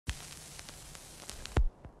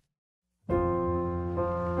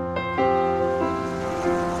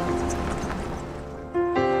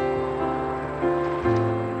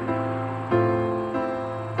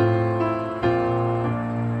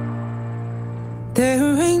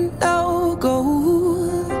There ain't no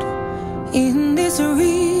gold in this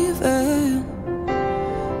river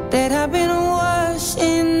that I've been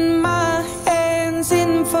washing my hands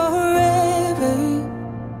in forever.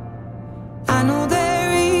 I know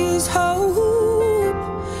there is hope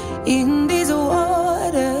in these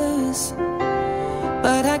waters,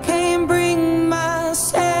 but I can't bring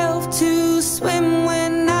myself to swim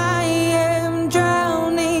when I am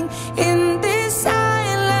drowning in this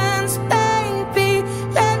silence. Baby,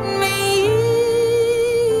 let me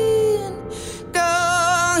in. Go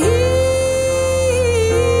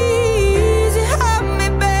easy on me,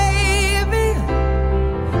 baby.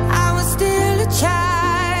 I was still a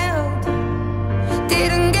child,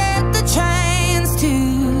 didn't get the chance to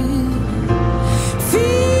feel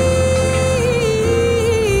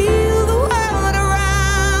the world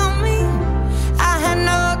around me. I had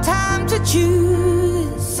no time to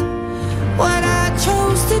choose what I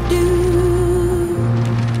chose to do.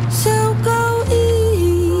 So go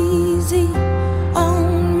easy on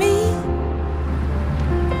me.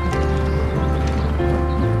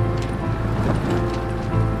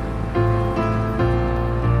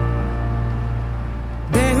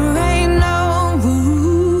 There ain't no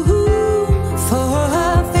room for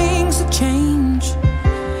things to change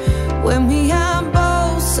when we are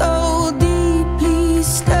both so deeply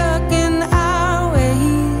stuck in our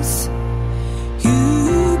ways. You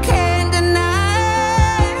can't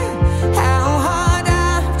deny how hard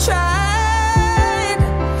I've tried.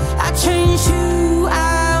 I changed who I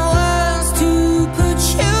was to put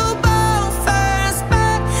you both first,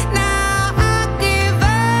 but now I give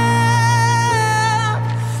up.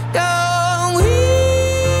 Go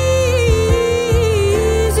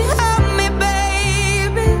easy on me,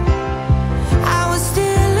 baby. I was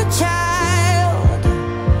still a child,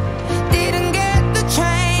 didn't get the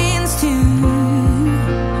chance to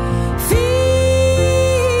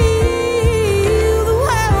feel the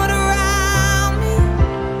world around me.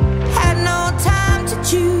 Had no time to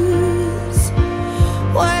choose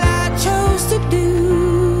what I chose to do.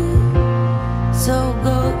 So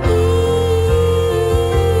go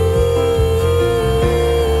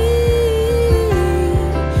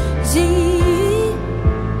easy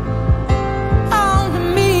on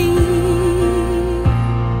me.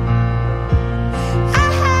 I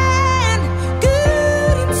had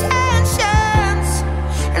good intentions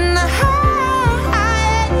and the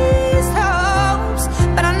highest hopes,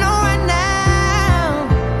 but I know right now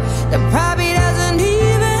that probably doesn't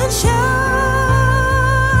even show.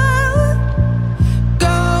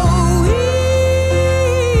 Go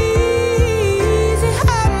easy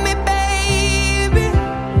on me, baby.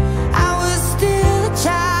 I was still a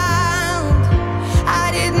child, I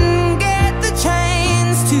didn't get the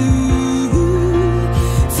chance to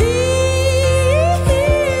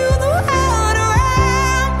feel the world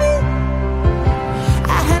around me.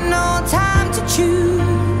 I had no time to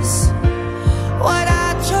choose what I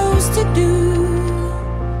chose to do.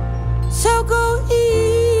 So go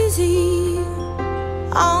easy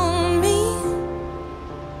on me.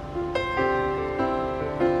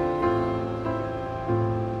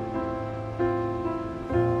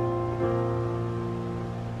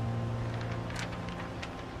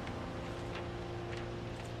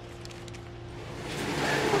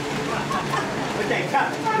 Okay, cut.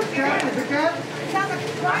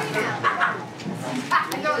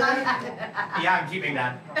 Yeah, I'm keeping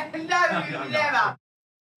that. Never.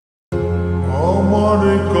 আমার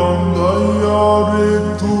কান্দাইয়া রে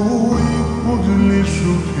তুই খুঁজলি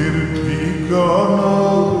সুখের ঠিকানা,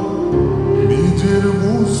 নিজের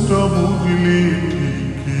বুঝটা বুঝলি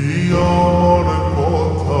ঠিকই আমার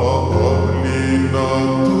কথা ভাবলি না।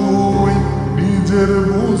 তুই নিজের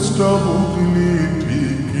বুঝটা বুঝলি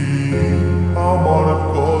ঠিকই আমার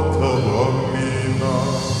কথা ভাবলি না।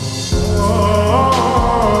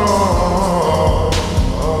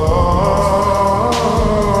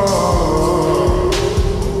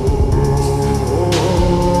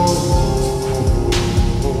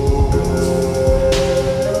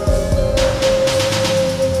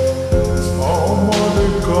 আমার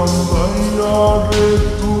কান্দাইয়া রে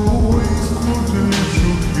তুই খুঁজলি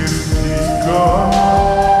সুখের ঠিকানা,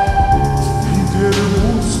 নিজের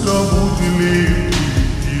বুঝটা বুঝলি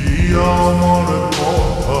ঠিকই আমার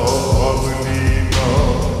কথা ভাবলি না।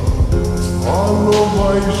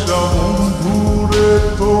 ভালোবাসা বন্ধুরে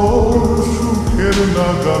তোর সুখের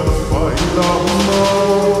নাগাল পাইলাম না।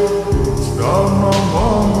 ডানা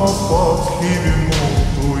ভাঙা পাখির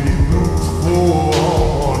মতোই দুঃখ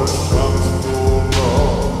আমার সান্ত্বনা।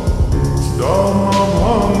 ডানা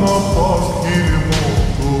ভাঙা পাখির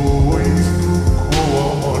মতোই দুঃখ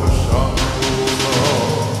আমার সান্ত্বনা।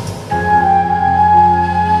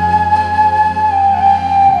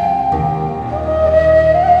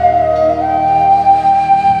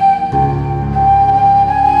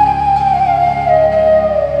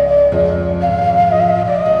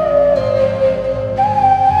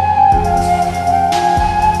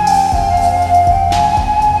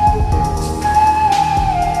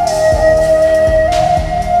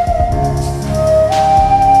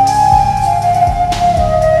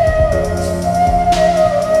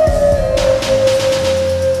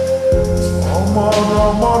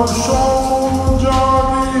 আমার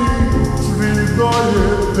সমজারি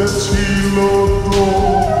হৃদয়েতে ছিল তো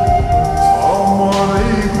আমার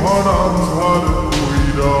এই ঘরান্ধার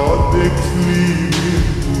কইরা দেখলি রে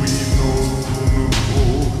তুই নতুন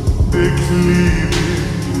বউ, দেখলি রে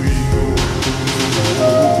তুই নতুন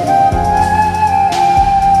বউ।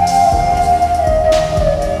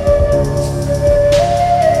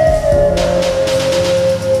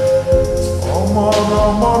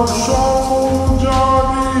 আমার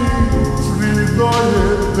সমজারি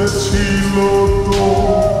হৃদয়েতে ছিল তো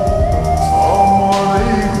আমার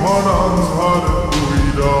এই ঘরান্ধার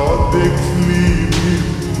কইরা দেখলি রে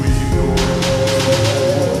তুই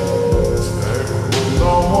এখন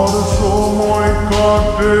আমার সময়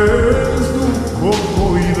কাটে দুঃখ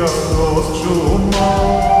কইরা রচনা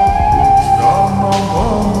ডানা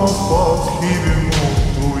ভাঙা পাখির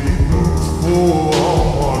মতোই দুঃখ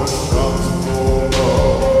আমার সান্ত্বনা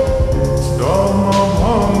ডানা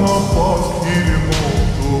ভাঙা পাখির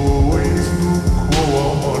মতোই দুঃখ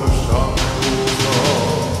আমার সান্ত্বনা।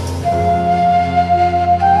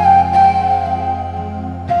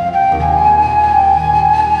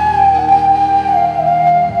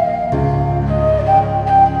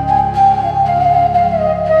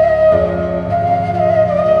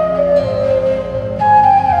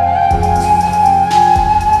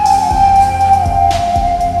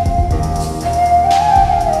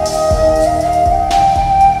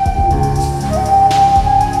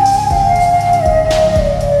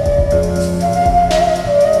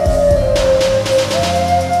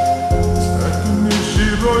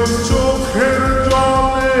 চোখের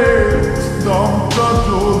জলে দামটা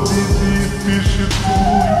যদি দিতিস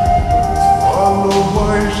তুই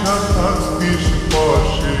ভালোবাসা থাকতিস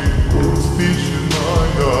পাশে করতিস না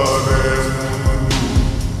আর এমন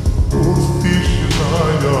করতিস না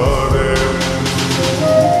আর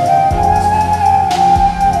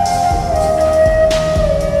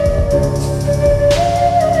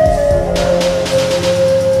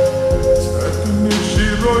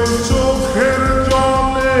চোখের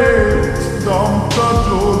জলে দামটা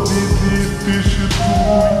যদি দিতিস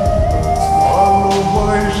তুই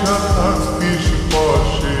ভালোবাসা থাকতিস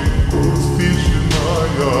পাশে করতিস না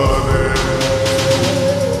আর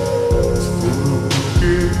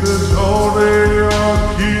বুকেতে ঝরে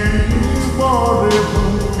আখি বারে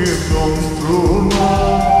বুকে যন্ত্রণা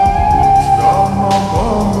ডানা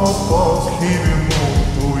ভাঙা পাখির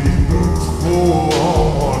মতোই দুঃখ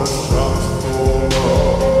আমার সান্ত্বনা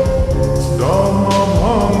ডানা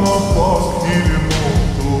ভাঙা পাখির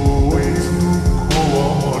মতোই দুঃখ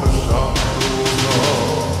আমার সান্ত্বনা।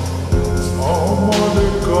 আমার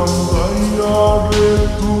কান্দাইয়া রে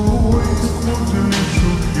তুই খুঁজলি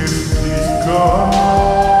সুখের ঠিকানা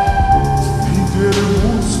নিজের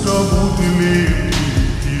বুঝটা বুঝলি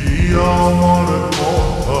ঠিকই আমার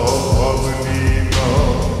কথা ভাবলি না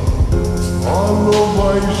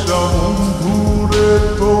ভালোবাসা বন্ধুরে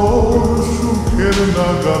তোর সুখের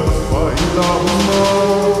নাগাল পাইলাম